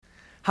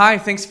Hi,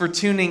 thanks for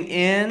tuning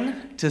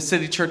in to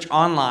City Church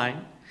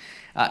Online.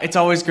 It's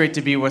always great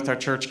to be with our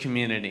church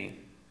community.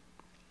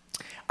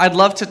 I'd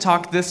love to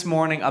talk this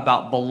morning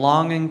about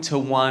belonging to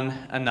one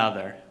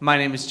another. My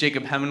name is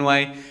Jacob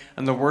Hemingway.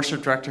 I'm the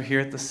worship director here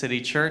at the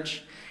City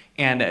Church,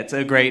 and it's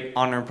a great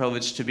honor and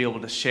privilege to be able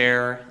to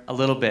share a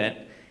little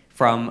bit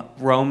from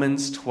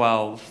Romans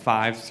 12,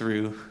 5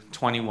 through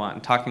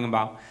 21, talking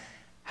about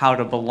how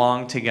to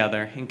belong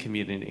together in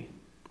community.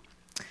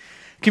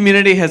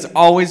 Community has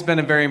always been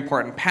a very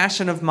important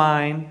passion of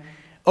mine.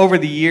 Over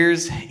the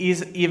years,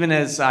 even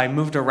as I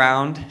moved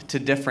around to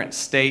different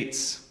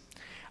states,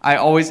 I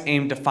always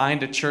aimed to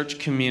find a church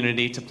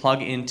community to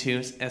plug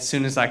into as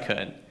soon as I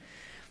could.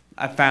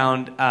 I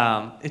found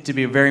it to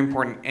be a very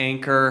important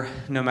anchor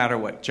no matter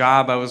what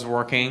job I was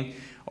working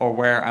or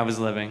where I was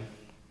living.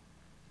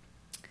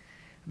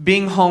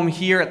 Being home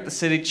here at the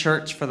City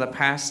Church for the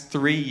past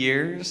 3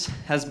 years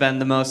has been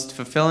the most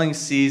fulfilling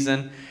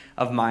season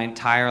of my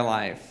entire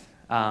life.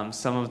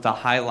 Some of the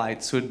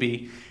highlights would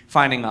be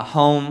finding a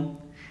home.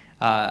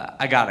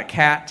 I got a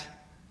cat.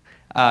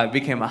 I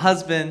became a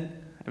husband.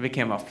 I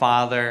became a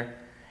father.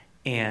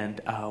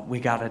 And we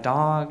got a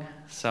dog.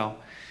 So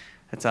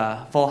it's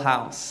a full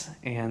house.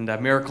 And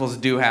miracles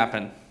do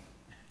happen.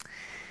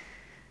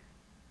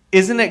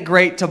 Isn't it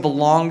great to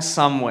belong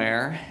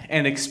somewhere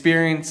and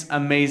experience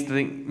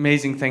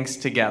amazing things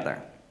together?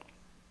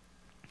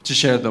 To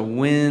share the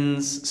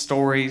wins,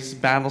 stories,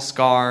 battle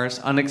scars,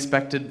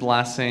 unexpected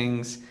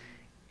blessings,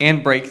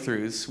 and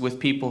breakthroughs with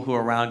people who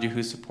are around you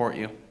who support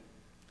you.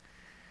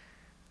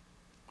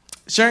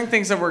 Sharing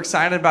things that we're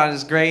excited about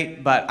is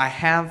great, but I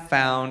have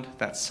found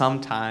that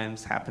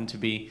sometimes happen to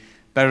be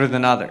better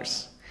than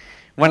others.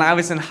 When I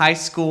was in high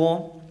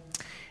school,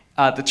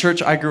 the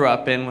church I grew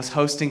up in was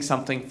hosting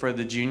something for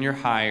the junior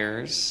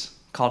hires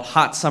called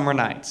Hot Summer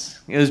Nights.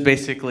 It was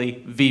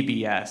basically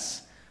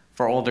VBS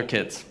for older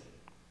kids.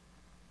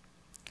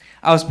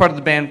 I was part of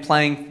the band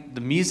playing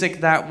the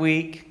music that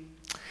week.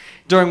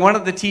 During one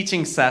of the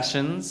teaching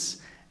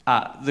sessions,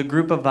 the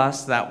group of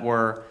us that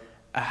were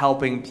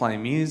helping play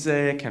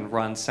music and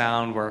run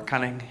sound were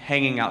kind of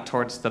hanging out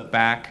towards the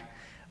back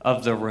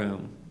of the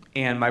room.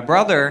 And my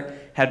brother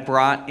had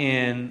brought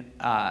in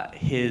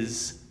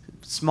his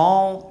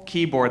small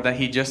keyboard that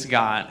he just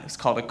got. It's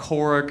called a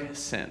Korg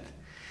synth.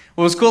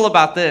 What was cool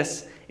about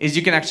this is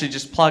you can actually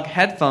just plug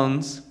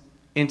headphones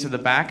into the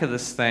back of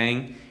this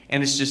thing,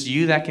 and it's just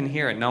you that can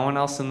hear it, no one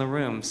else in the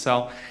room.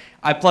 So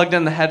I plugged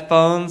in the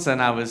headphones,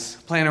 and I was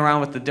playing around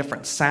with the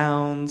different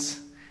sounds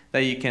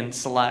that you can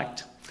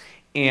select,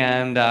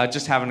 and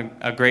just having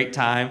a great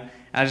time.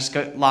 I just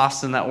got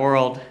lost in that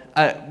world.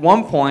 At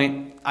one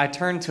point, I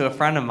turned to a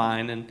friend of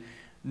mine, and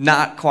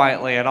not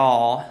quietly at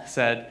all,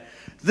 said,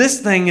 "This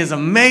thing is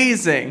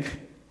amazing!"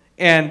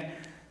 And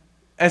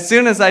as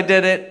soon as I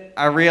did it,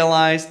 I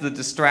realized the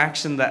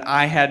distraction that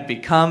I had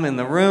become in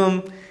the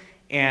room,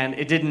 and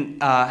it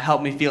didn't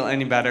help me feel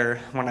any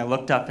better when I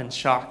looked up in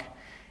shock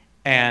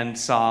and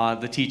saw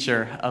the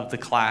teacher of the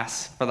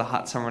class for the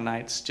Hot Summer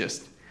Nights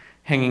just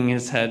hanging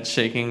his head,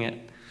 shaking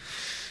it.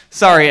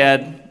 Sorry,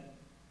 Ed.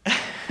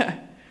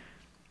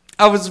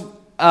 I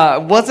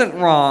wasn't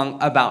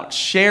wrong about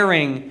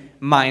sharing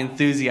my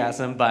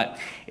enthusiasm, but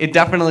it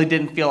definitely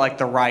didn't feel like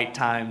the right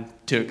time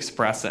to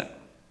express it.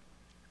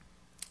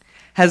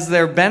 Has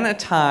there been a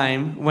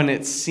time when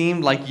it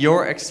seemed like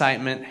your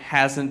excitement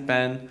hasn't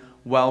been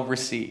well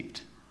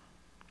received?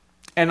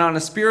 And on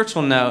a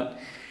spiritual note,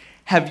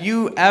 have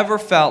you ever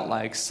felt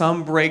like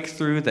some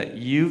breakthrough that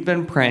you've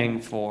been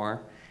praying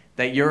for,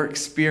 that you're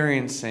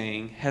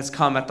experiencing, has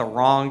come at the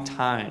wrong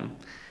time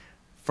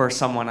for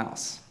someone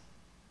else?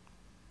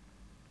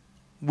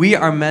 We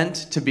are meant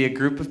to be a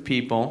group of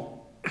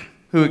people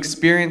who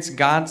experience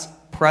God's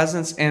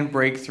presence and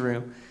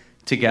breakthrough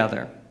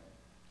together,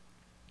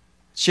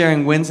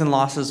 sharing wins and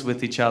losses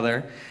with each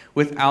other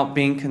without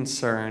being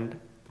concerned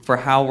for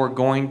how we're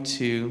going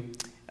to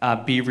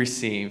be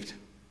received.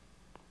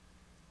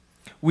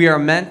 We are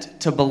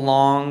meant to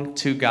belong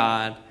to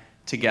God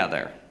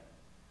together.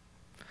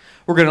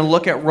 We're going to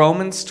look at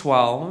Romans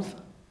 12,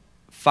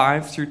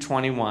 5 through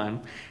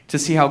 21, to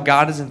see how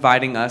God is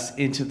inviting us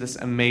into this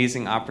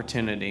amazing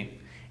opportunity.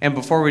 And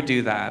before we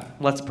do that,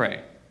 let's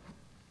pray.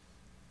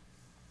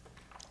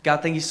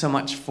 God, thank you so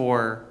much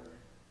for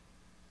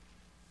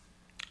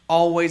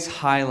always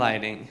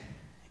highlighting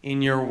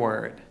in your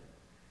word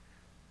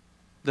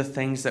the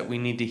things that we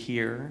need to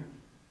hear.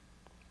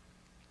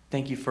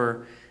 Thank you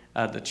for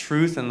the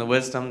truth and the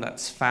wisdom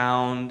that's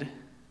found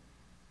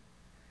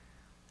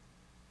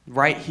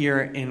right here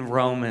in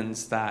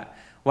Romans that,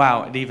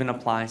 wow, it even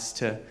applies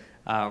to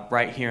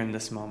right here in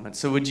this moment.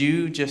 So would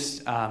you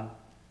just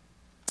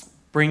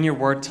bring your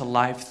word to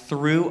life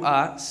through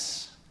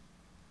us?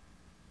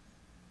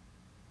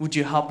 Would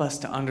you help us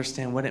to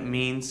understand what it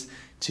means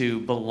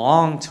to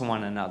belong to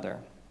one another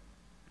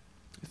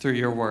through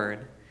your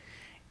word?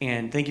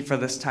 And thank you for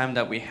this time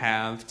that we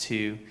have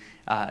to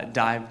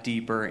dive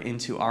deeper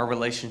into our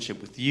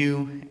relationship with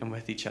you and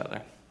with each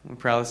other. We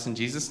pray this in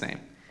Jesus' name.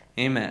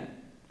 Amen.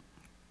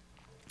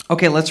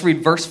 Okay, let's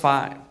read verse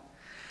 5.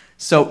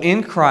 So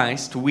in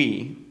Christ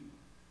we,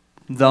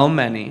 though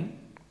many,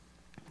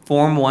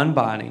 form one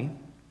body,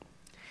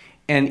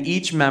 and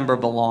each member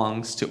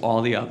belongs to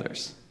all the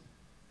others.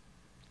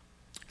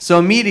 So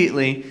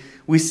immediately,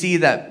 we see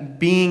that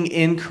being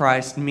in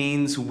Christ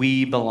means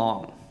we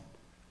belong.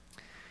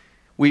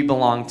 We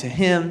belong to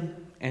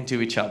Him and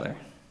to each other.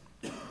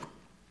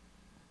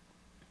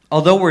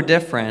 Although we're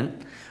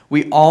different,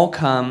 we all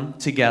come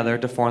together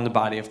to form the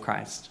body of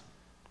Christ.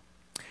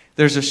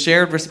 There's a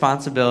shared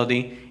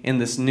responsibility in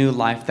this new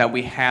life that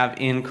we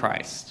have in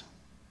Christ.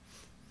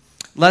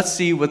 Let's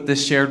see what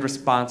this shared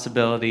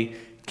responsibility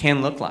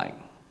can look like,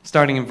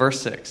 starting in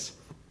verse 6.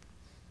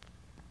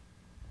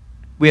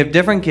 We have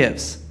different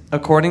gifts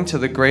according to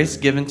the grace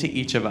given to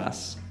each of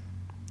us.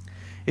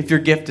 If your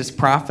gift is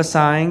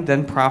prophesying,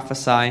 then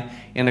prophesy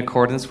in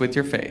accordance with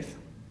your faith.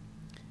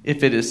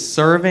 If it is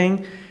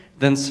serving,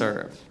 then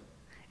serve.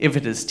 If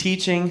it is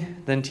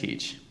teaching, then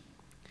teach.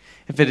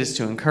 If it is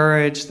to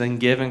encourage, then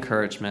give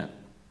encouragement.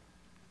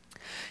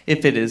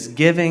 If it is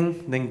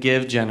giving, then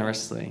give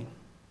generously.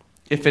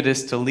 If it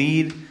is to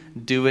lead,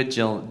 do it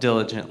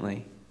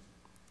diligently.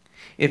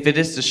 If it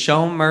is to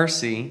show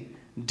mercy,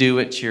 do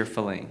it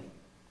cheerfully.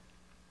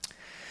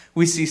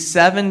 We see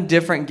 7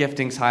 different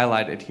giftings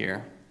highlighted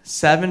here.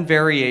 7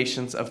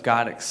 variations of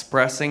God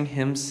expressing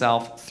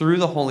Himself through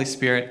the Holy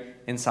Spirit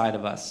inside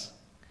of us.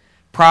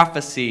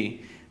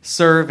 Prophecy,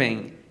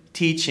 serving,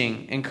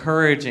 teaching,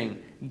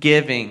 encouraging,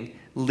 giving,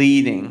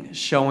 leading,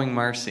 showing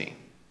mercy.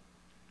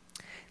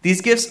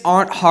 These gifts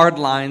aren't hard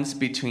lines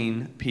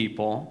between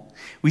people.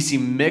 We see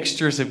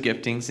mixtures of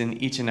giftings in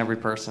each and every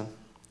person.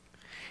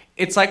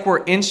 It's like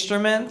we're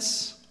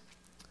instruments,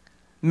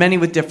 many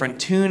with different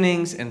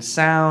tunings and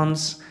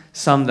sounds,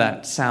 some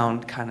that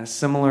sound kind of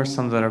similar,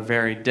 some that are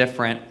very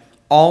different,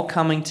 all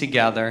coming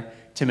together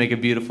to make a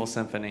beautiful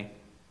symphony.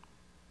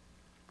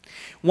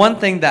 One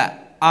thing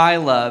that I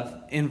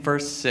love in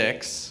verse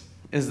 6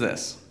 is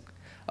this: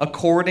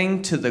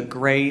 according to the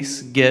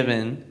grace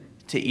given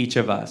to each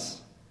of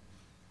us.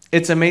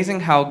 It's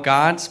amazing how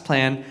God's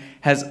plan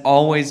has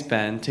always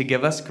been to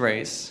give us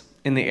grace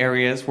in the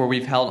areas where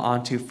we've held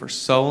on to for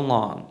so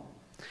long.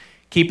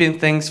 Keeping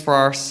things for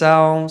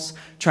ourselves,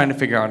 trying to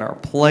figure out our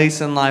place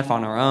in life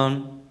on our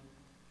own.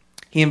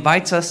 He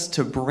invites us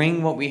to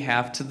bring what we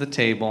have to the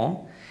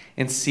table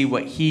and see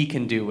what He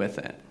can do with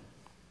it.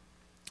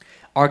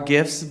 Our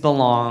gifts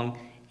belong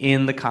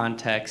in the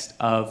context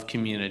of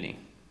community.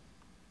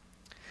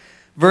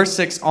 Verse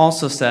 6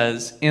 also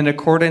says, in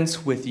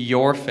accordance with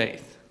your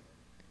faith,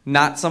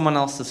 not someone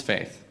else's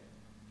faith.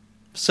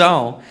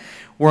 So,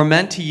 we're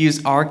meant to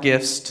use our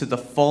gifts to the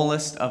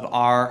fullest of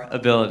our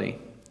ability.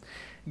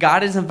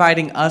 God is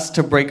inviting us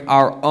to break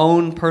our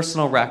own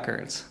personal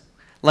records,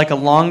 like a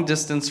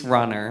long-distance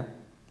runner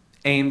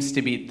aims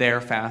to beat their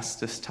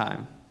fastest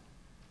time.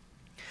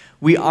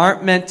 We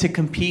aren't meant to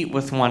compete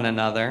with one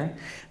another,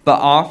 but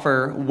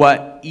offer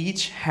what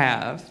each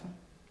have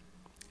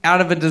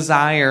out of a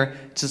desire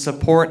to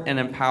support and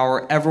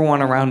empower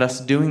everyone around us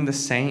doing the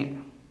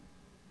same.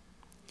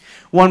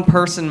 One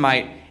person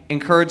might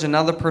encourage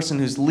another person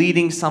who's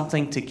leading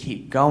something to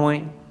keep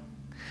going.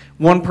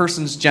 One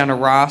person's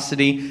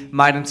generosity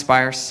might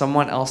inspire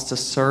someone else to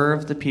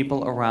serve the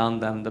people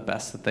around them the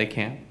best that they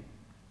can.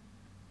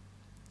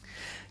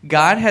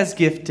 God has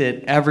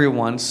gifted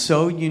everyone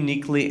so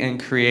uniquely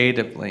and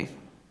creatively.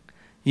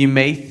 You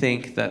may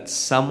think that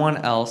someone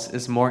else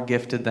is more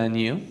gifted than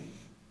you,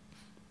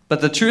 but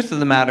the truth of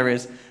the matter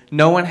is,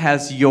 no one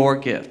has your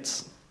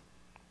gifts.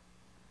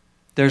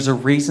 There's a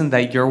reason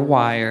that you're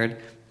wired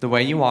the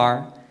way you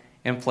are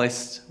and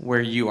placed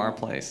where you are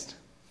placed.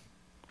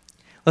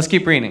 Let's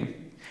keep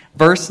reading.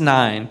 Verse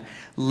 9,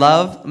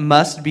 love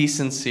must be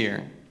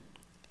sincere.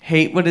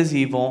 Hate what is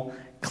evil,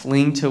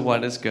 cling to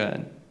what is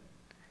good.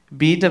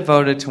 Be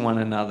devoted to one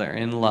another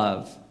in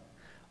love.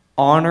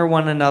 Honor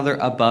one another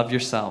above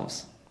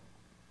yourselves.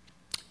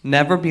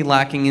 Never be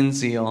lacking in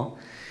zeal,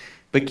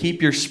 but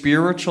keep your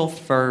spiritual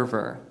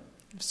fervor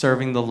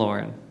serving the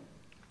Lord.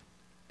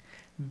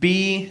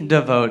 Be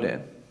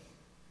devoted.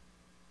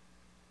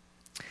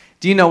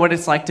 Do you know what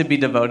it's like to be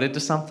devoted to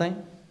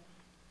something?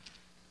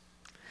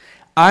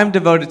 I'm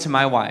devoted to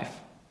my wife.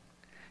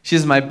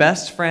 She's my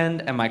best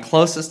friend and my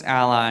closest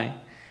ally.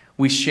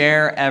 We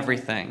share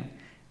everything.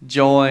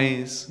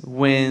 Joys,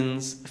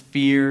 wins,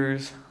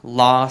 fears,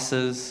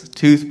 losses,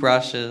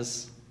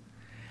 toothbrushes.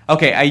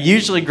 Okay, I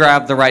usually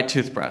grab the right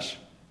toothbrush.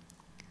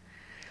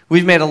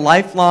 We've made a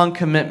lifelong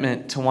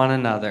commitment to one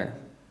another.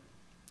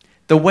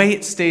 The way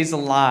it stays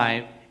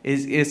alive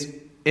is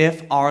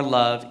if our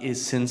love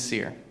is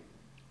sincere.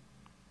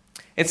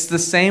 It's the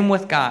same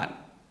with God.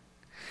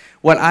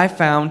 What I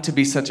found to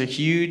be such a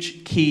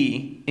huge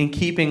key in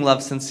keeping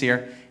love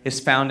sincere is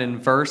found in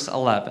verse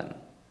 11.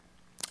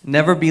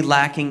 Never be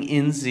lacking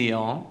in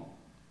zeal,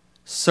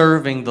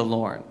 serving the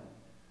Lord.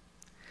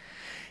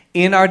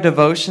 In our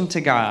devotion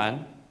to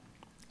God,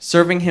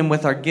 serving Him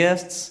with our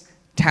gifts,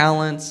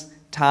 talents,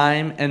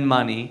 time, and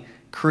money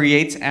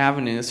creates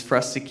avenues for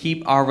us to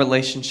keep our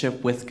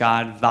relationship with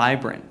God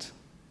vibrant.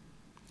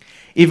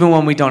 Even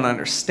when we don't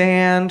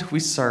understand, we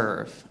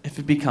serve. If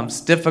it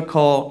becomes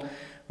difficult,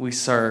 we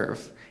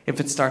serve. If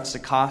it starts to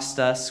cost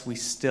us, we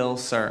still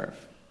serve.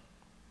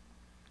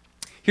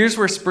 Here's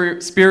where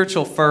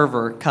spiritual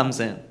fervor comes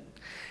in.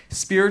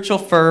 Spiritual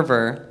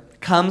fervor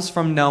comes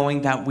from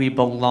knowing that we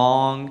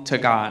belong to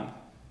God.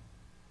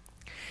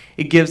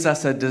 It gives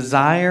us a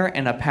desire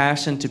and a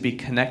passion to be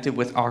connected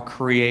with our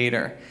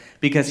Creator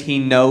because He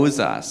knows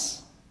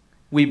us.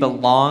 We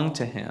belong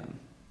to Him.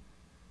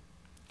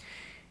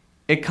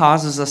 It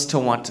causes us to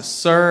want to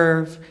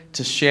serve,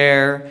 to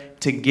share,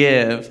 to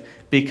give,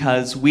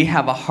 because we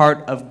have a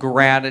heart of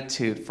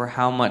gratitude for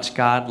how much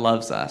God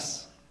loves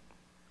us.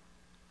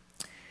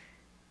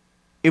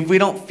 If we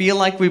don't feel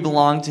like we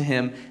belong to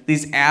Him,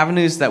 these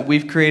avenues that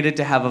we've created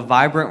to have a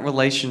vibrant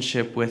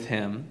relationship with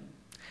Him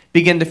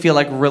begin to feel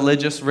like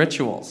religious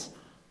rituals.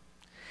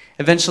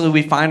 Eventually,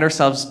 we find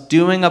ourselves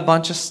doing a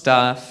bunch of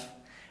stuff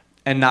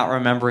and not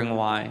remembering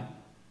why.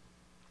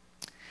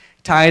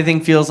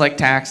 Tithing feels like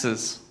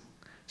taxes.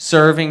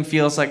 Serving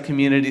feels like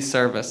community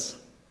service.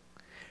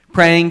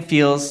 Praying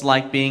feels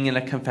like being in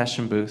a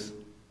confession booth.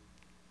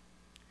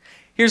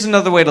 Here's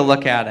another way to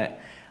look at it.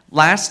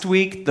 Last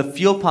week, the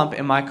fuel pump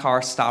in my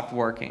car stopped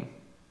working.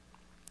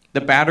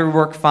 The battery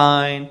worked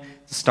fine.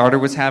 The starter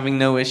was having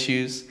no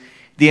issues.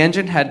 The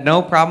engine had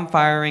no problem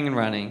firing and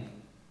running.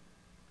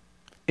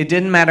 It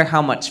didn't matter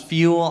how much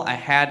fuel I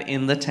had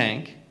in the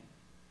tank.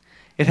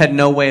 It had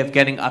no way of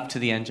getting up to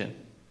the engine.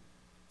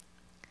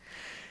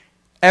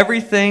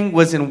 Everything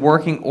was in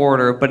working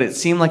order, but it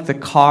seemed like the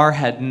car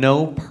had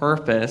no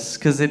purpose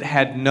because it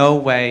had no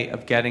way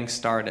of getting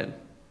started.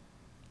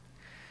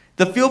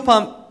 The fuel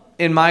pump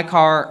in my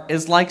car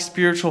is like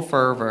spiritual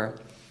fervor.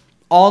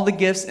 All the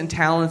gifts and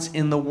talents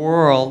in the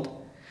world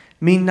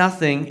mean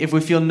nothing if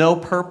we feel no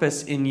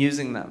purpose in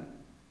using them.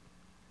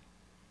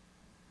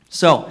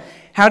 So,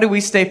 how do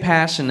we stay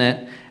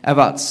passionate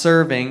about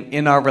serving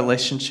in our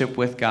relationship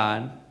with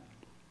God?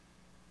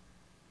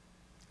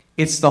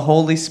 It's the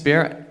Holy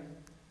Spirit.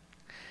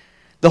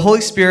 The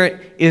Holy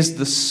Spirit is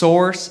the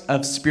source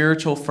of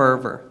spiritual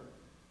fervor.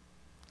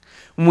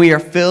 When we are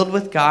filled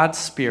with God's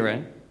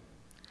Spirit,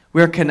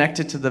 we are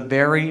connected to the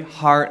very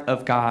heart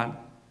of God.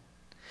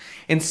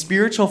 And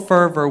spiritual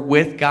fervor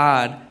with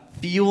God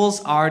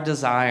fuels our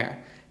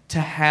desire to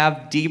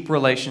have deep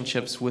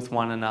relationships with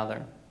one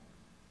another.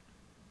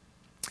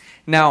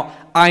 Now,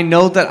 I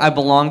know that I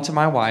belong to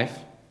my wife,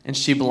 and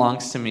she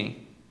belongs to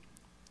me.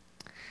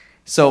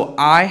 So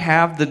I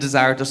have the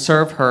desire to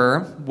serve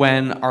her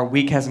when our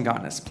week hasn't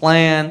gone as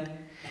planned,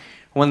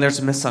 when there's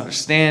a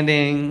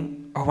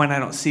misunderstanding, or when I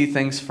don't see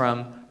things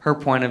from her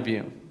point of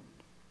view.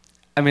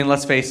 I mean,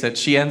 let's face it,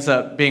 she ends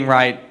up being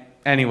right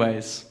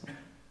anyways.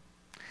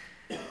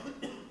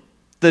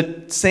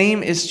 The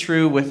same is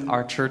true with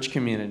our church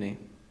community.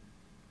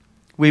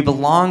 We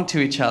belong to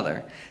each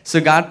other. So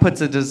God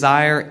puts a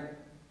desire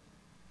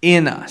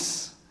in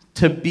us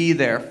to be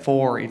there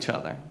for each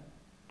other.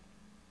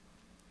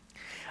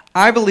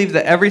 I believe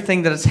that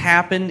everything that has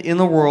happened in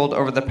the world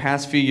over the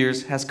past few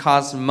years has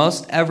caused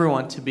most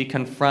everyone to be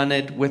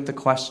confronted with the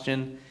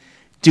question,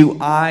 do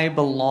I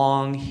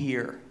belong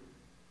here?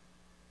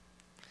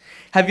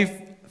 Have you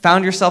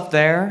found yourself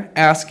there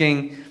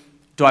asking,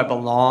 do I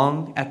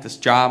belong at this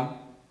job,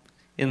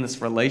 in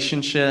this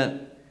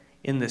relationship,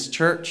 in this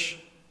church?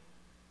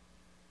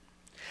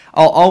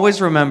 I'll always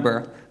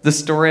remember the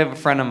story of a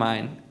friend of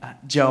mine,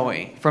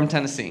 Joey, from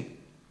Tennessee,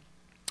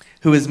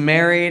 who is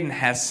married and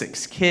has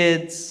 6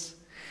 kids,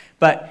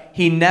 but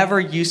he never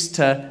used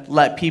to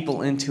let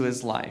people into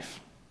his life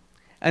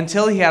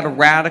until he had a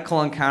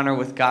radical encounter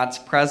with God's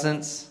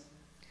presence.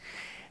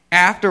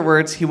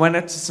 Afterwards, he went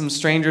up to some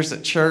strangers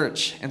at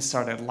church and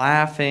started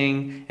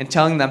laughing and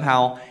telling them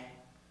how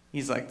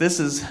he's like, this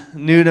is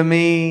new to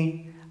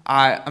me.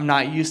 I'm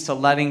not used to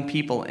letting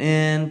people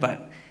in,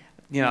 but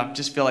I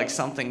just feel like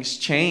something's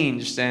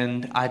changed,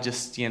 and I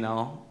just,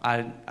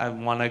 I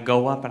want to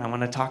go up and I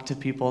want to talk to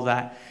people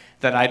that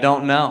I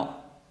don't know.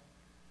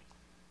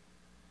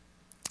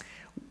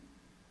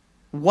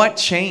 What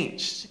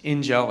changed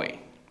in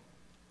Joey?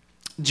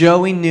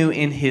 Joey knew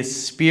in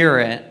his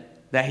spirit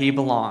that he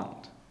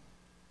belonged.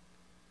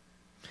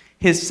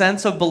 His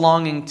sense of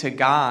belonging to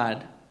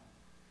God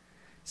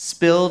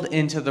spilled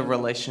into the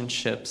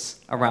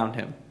relationships around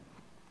him.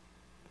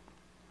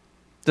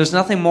 There's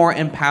nothing more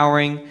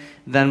empowering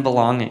than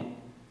belonging.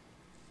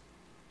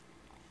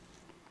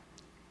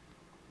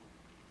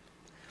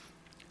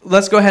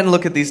 Let's go ahead and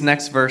look at these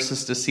next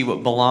verses to see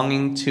what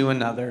belonging to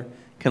another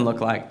can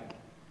look like.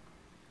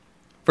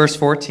 Verse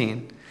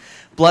 14,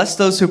 bless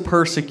those who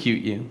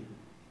persecute you.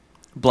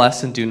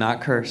 Bless and do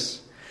not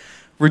curse.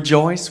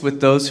 Rejoice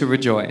with those who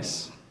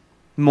rejoice.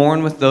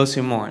 Mourn with those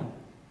who mourn.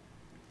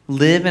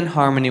 Live in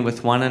harmony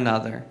with one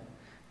another.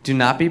 Do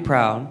not be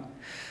proud,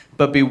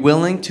 but be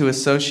willing to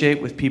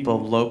associate with people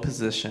of low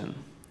position.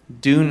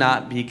 Do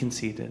not be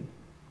conceited.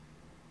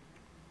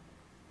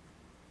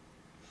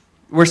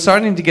 We're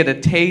starting to get a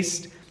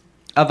taste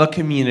of a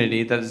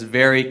community that is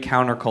very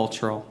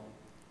countercultural.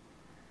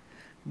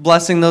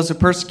 Blessing those who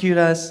persecute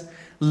us,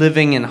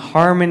 living in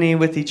harmony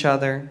with each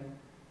other.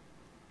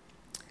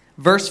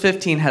 Verse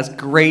 15 has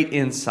great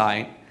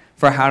insight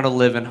for how to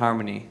live in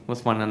harmony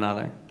with one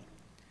another.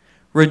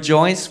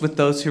 Rejoice with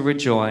those who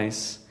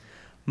rejoice,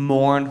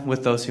 mourn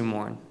with those who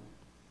mourn.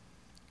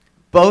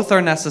 Both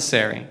are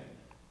necessary.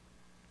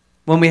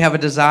 When we have a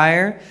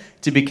desire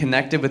to be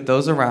connected with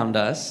those around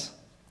us,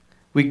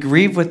 we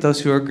grieve with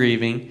those who are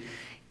grieving,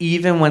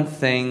 even when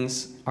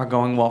things are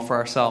going well for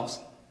ourselves.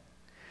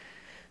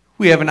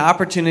 We have an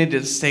opportunity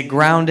to stay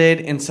grounded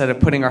instead of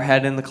putting our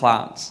head in the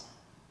clouds.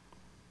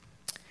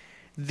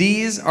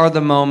 These are the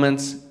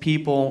moments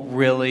people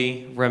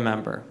really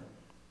remember.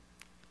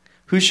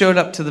 Who showed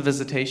up to the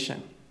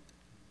visitation?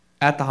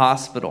 At the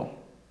hospital.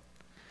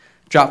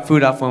 Dropped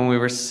food off when we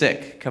were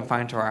sick,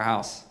 confined to our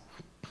house.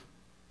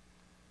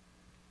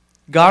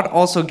 God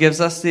also gives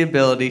us the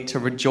ability to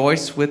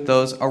rejoice with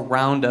those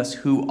around us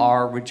who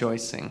are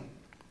rejoicing,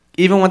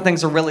 even when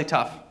things are really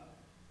tough.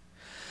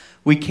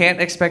 We can't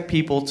expect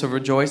people to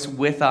rejoice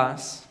with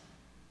us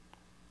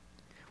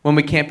when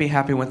we can't be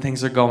happy when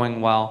things are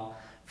going well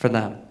for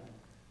them.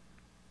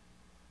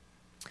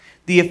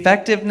 The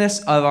effectiveness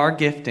of our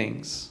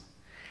giftings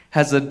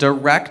has a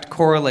direct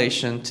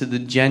correlation to the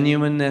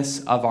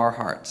genuineness of our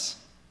hearts.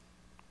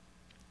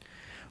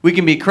 We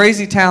can be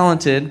crazy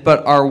talented,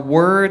 but our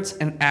words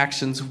and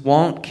actions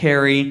won't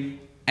carry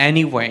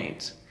any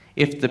weight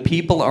if the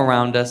people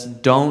around us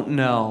don't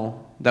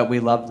know that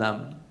we love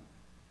them.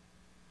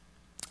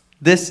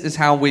 This is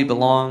how we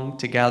belong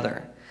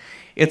together.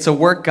 It's a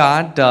work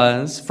God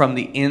does from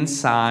the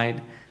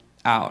inside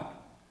out.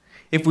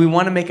 If we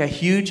want to make a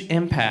huge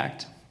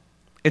impact,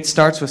 it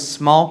starts with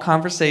small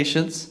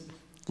conversations,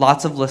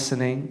 lots of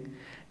listening,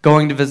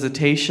 going to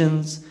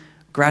visitations,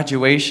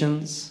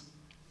 graduations,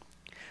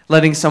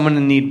 letting someone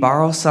in need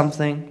borrow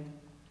something,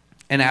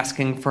 and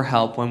asking for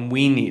help when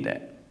we need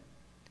it.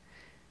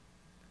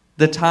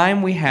 The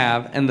time we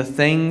have and the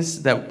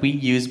things that we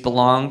use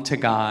belong to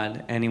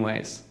God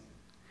anyways.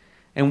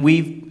 And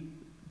we've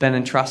been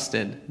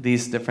entrusted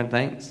these different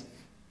things.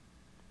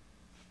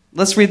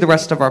 Let's read the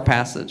rest of our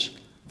passage.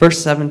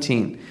 Verse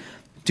 17.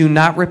 Do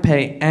not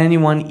repay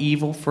anyone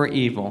evil for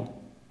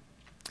evil.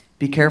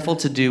 Be careful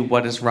to do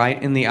what is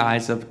right in the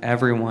eyes of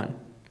everyone.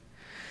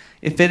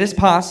 If it is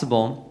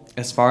possible,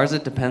 as far as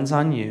it depends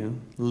on you,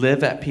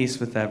 live at peace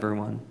with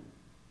everyone.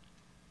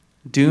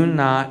 Do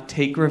not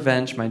take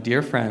revenge, my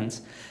dear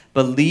friends,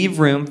 but leave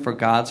room for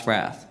God's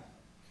wrath.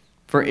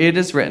 For it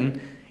is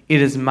written,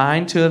 it is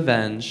mine to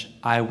avenge,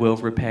 I will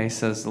repay,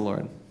 says the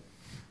Lord.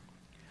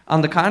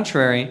 On the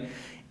contrary,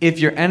 if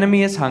your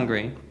enemy is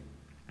hungry,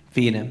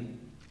 feed him.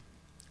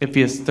 If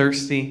he is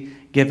thirsty,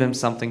 give him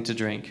something to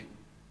drink.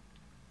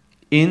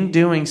 In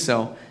doing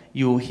so,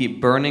 you will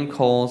heap burning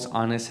coals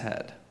on his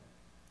head.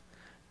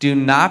 Do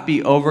not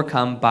be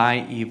overcome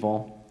by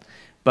evil,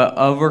 but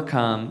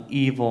overcome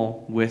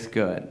evil with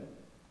good.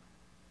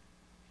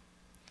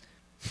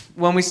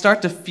 When we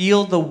start to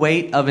feel the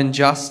weight of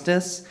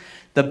injustice,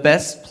 the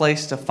best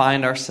place to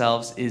find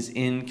ourselves is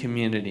in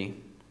community.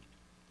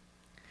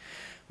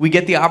 We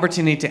get the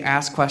opportunity to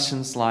ask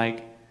questions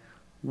like,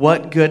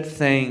 what good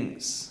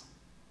things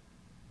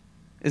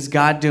is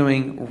God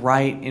doing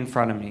right in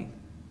front of me?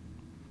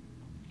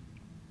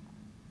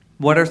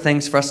 What are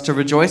things for us to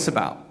rejoice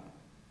about?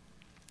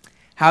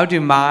 How do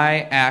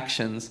my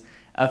actions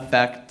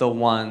affect the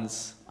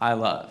ones I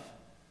love?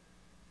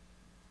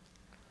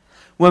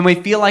 When we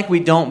feel like we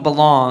don't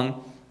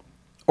belong,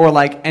 or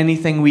like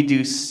anything we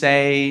do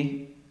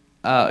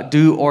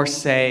or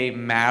say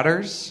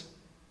matters,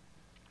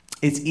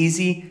 it's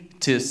easy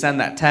to send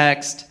that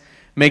text,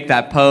 make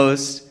that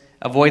post,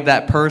 avoid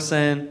that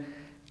person,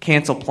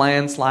 cancel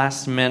plans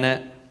last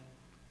minute.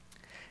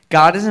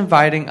 God is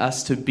inviting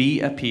us to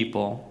be a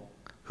people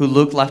who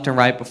look left and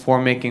right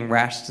before making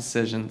rash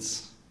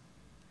decisions.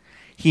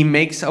 He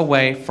makes a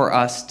way for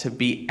us to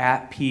be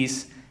at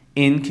peace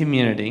in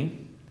community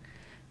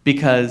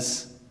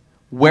because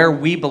where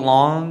we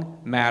belong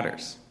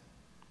matters.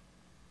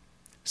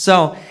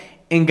 So,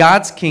 in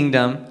God's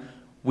kingdom,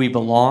 we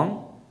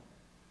belong,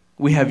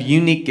 we have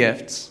unique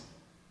gifts,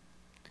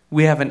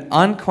 we have an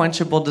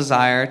unquenchable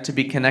desire to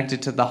be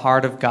connected to the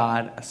heart of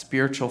God, a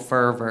spiritual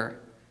fervor,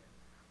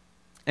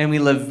 and we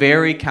live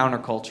very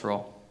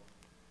countercultural.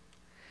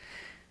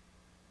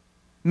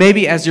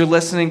 Maybe as you're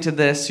listening to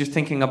this, you're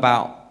thinking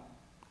about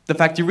the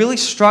fact you really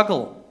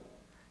struggle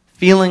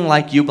feeling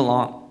like you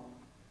belong.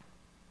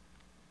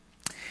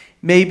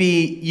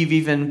 Maybe you've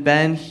even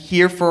been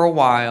here for a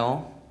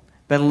while,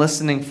 been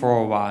listening for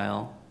a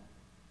while,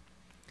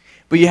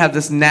 but you have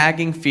this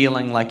nagging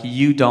feeling like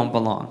you don't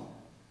belong.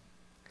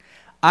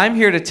 I'm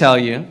here to tell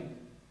you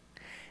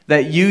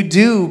that you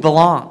do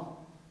belong.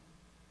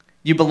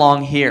 You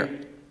belong here.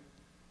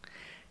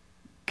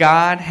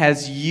 God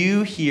has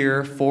you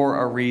here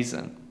for a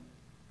reason.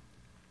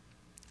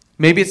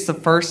 Maybe it's the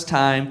first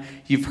time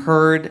you've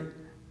heard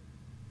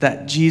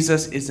that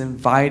Jesus is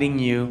inviting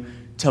you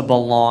to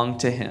belong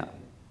to him.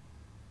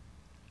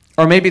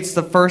 Or maybe it's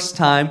the first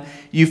time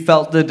you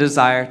felt the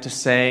desire to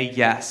say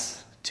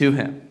yes to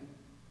him.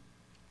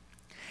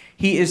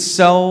 He is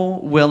so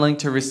willing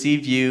to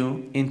receive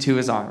you into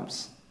his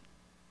arms.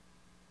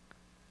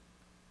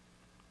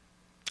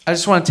 I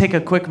just want to take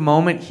a quick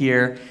moment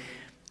here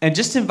and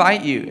just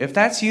invite you, if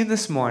that's you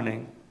this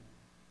morning,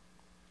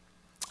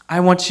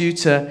 I want you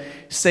to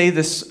say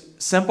this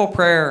simple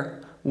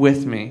prayer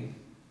with me.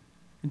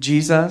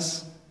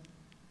 Jesus,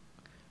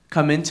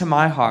 come into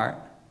my heart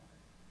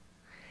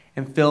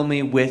and fill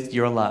me with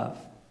your love.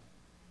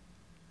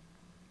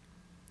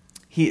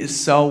 He is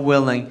so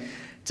willing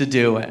to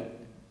do it.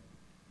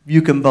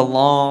 You can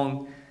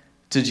belong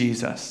to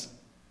Jesus.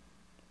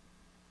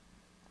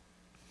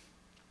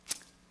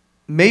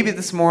 Maybe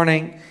this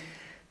morning,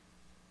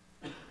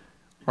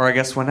 or I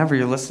guess whenever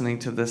you're listening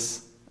to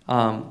this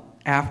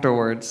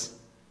afterwards,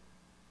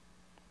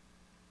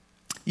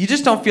 you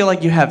just don't feel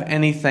like you have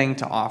anything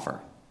to offer.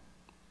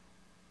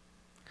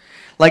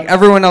 Like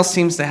everyone else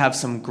seems to have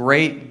some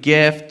great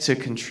gift to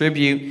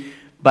contribute,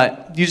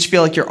 but you just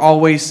feel like you're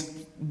always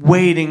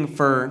waiting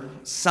for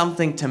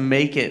something to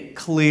make it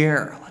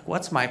clear. Like,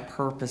 what's my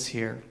purpose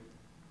here?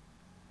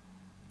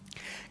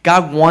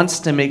 God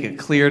wants to make it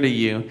clear to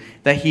you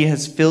that he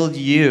has filled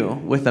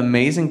you with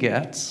amazing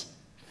gifts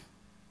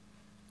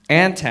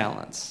and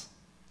talents,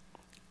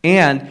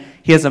 and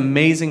he has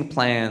amazing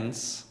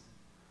plans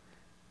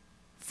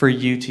for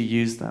you to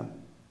use them.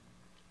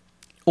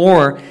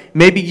 Or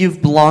maybe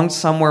you've belonged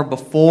somewhere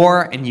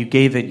before and you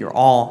gave it your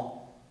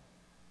all,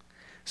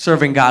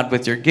 serving God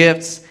with your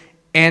gifts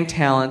and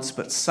talents,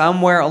 but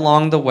somewhere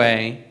along the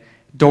way,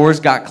 doors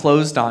got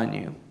closed on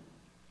you.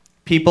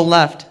 People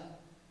left.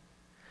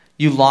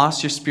 You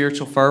lost your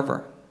spiritual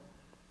fervor.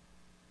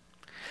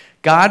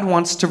 God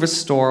wants to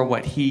restore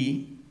what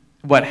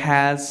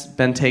has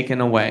been taken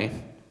away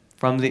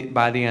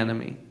by the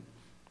enemy.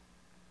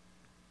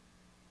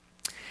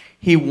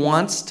 He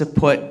wants to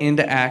put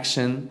into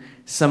action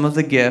some of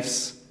the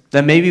gifts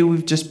that maybe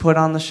we've just put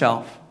on the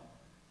shelf.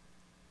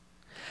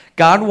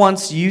 God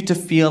wants you to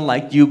feel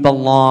like you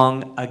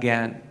belong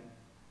again.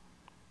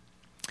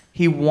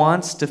 He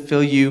wants to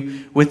fill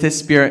you with his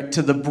Spirit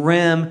to the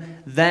brim,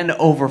 then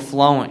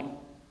overflowing.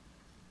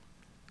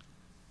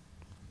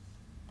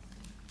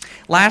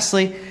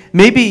 Lastly,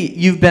 maybe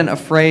you've been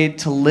afraid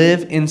to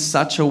live in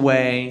such a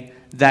way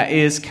that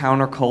is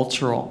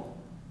countercultural.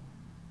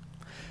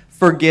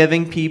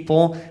 Forgiving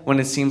people when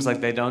it seems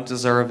like they don't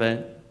deserve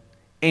it.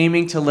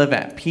 Aiming to live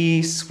at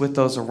peace with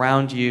those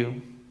around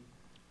you.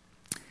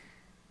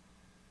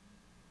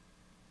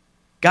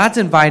 God's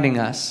inviting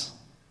us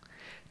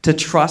to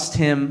trust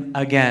him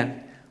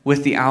again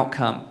with the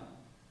outcome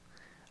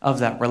of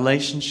that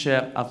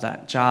relationship, of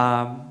that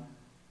job,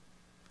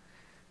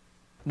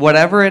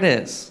 whatever it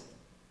is.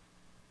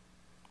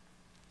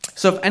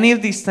 So if any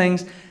of these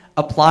things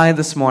apply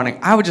this morning,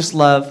 I would just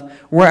love,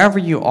 wherever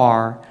you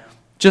are,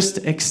 just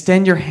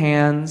extend your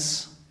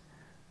hands,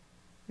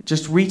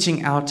 just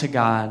reaching out to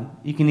God.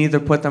 You can either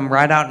put them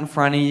right out in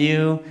front of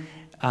you,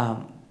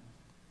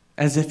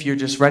 as if you're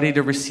just ready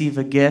to receive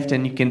a gift,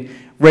 and you can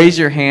raise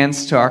your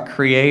hands to our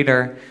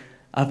Creator.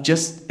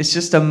 It's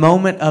just a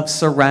moment of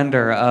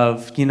surrender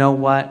of, you know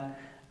what,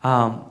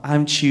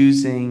 I'm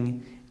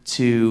choosing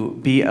to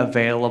be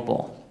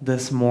available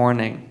this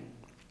morning.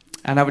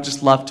 And I would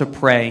just love to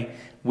pray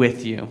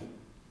with you.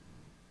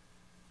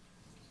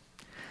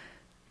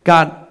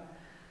 God,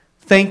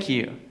 thank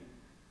you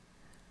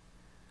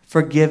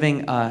for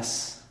giving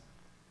us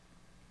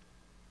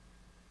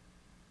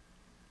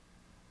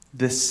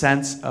this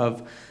sense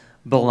of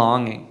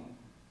belonging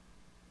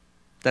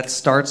that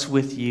starts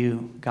with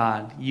you,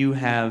 God. You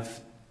have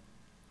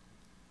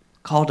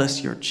called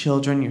us your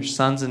children, your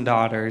sons and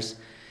daughters,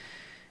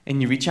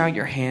 and you reach out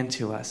your hand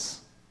to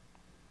us.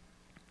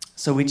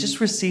 So we just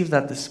received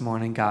that this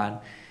morning,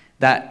 God,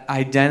 that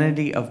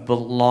identity of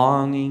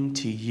belonging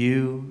to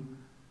you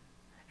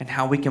and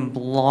how we can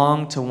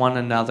belong to one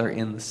another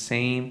in the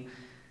same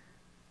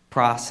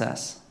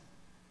process.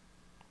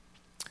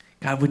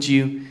 God, would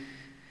you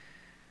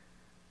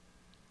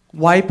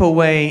wipe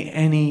away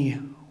any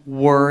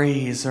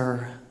worries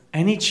or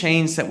any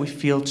chains that we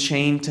feel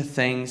chained to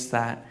things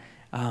that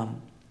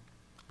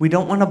we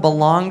don't want to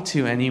belong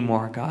to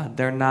anymore, God.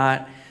 They're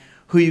not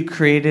who you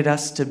created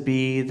us to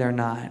be. They're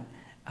not.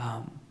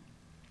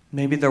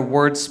 Maybe they're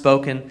words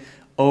spoken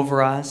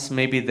over us.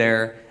 Maybe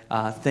they're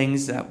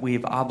things that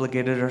we've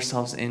obligated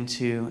ourselves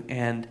into.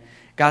 And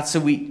God, so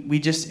we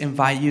just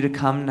invite you to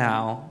come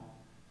now.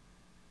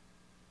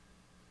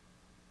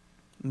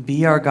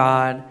 Be our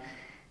God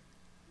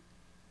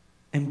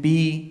and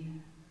be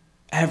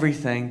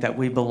everything that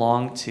we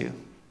belong to.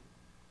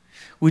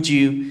 Would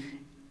you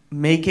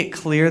make it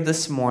clear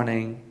this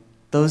morning,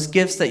 those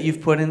gifts that you've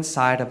put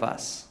inside of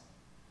us,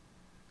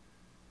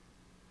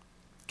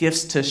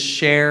 gifts to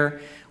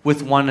share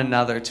with one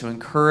another, to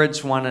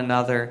encourage one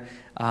another,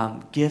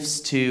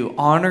 gifts to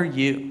honor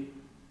you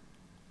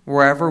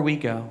wherever we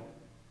go.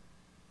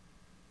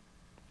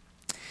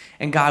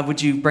 And God,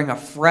 would you bring a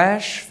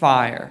fresh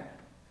fire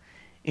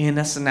in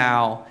us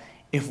now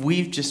if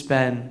we've just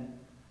been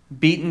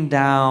beaten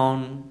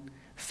down,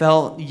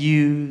 felt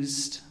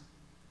used,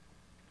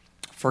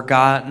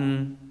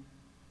 forgotten,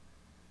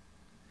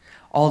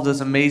 all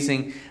those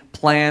amazing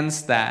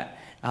plans that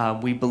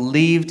we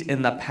believed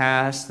in the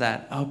past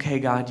that, okay,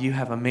 God, you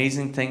have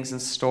amazing things in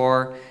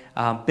store,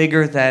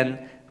 bigger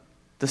than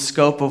the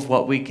scope of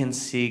what we can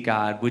see,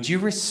 God. Would you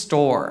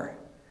restore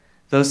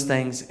those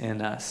things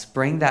in us?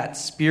 Bring that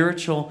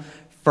spiritual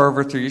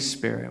fervor through your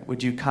Spirit.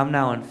 Would you come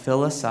now and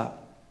fill us up?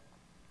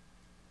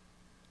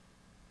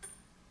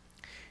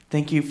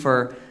 Thank you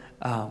for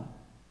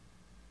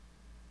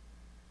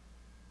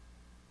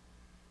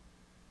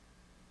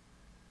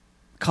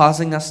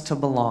causing us to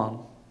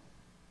belong.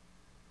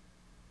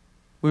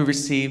 We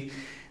receive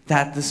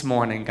that this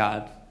morning,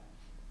 God.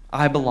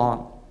 I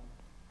belong.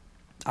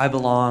 I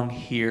belong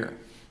here.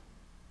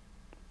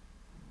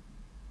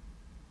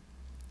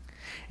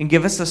 And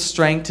give us the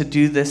strength to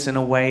do this in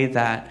a way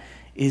that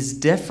is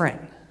different.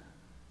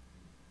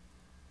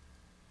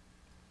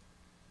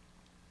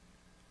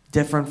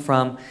 Different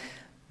from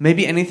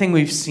maybe anything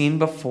we've seen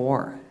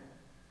before.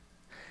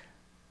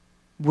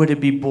 Would it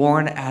be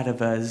born out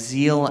of a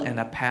zeal and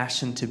a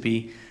passion to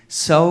be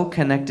so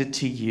connected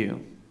to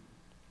you?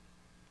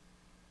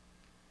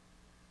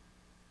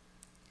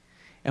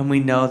 And we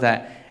know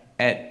that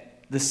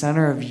at the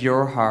center of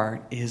your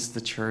heart is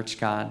the church,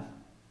 God.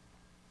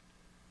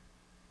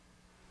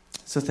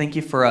 So thank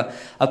you for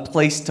a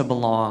place to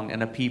belong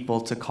and a people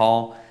to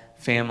call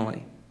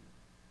family.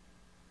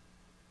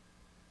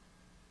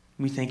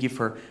 We thank you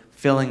for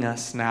filling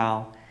us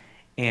now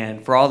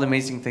and for all the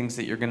amazing things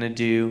that you're going to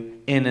do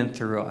in and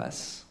through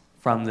us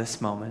from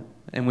this moment.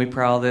 And we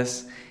pray all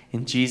this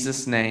in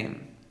Jesus'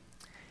 name.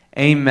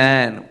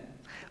 Amen.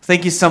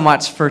 Thank you so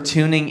much for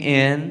tuning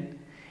in.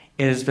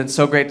 It has been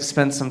so great to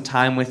spend some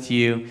time with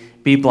you.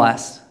 Be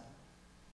blessed.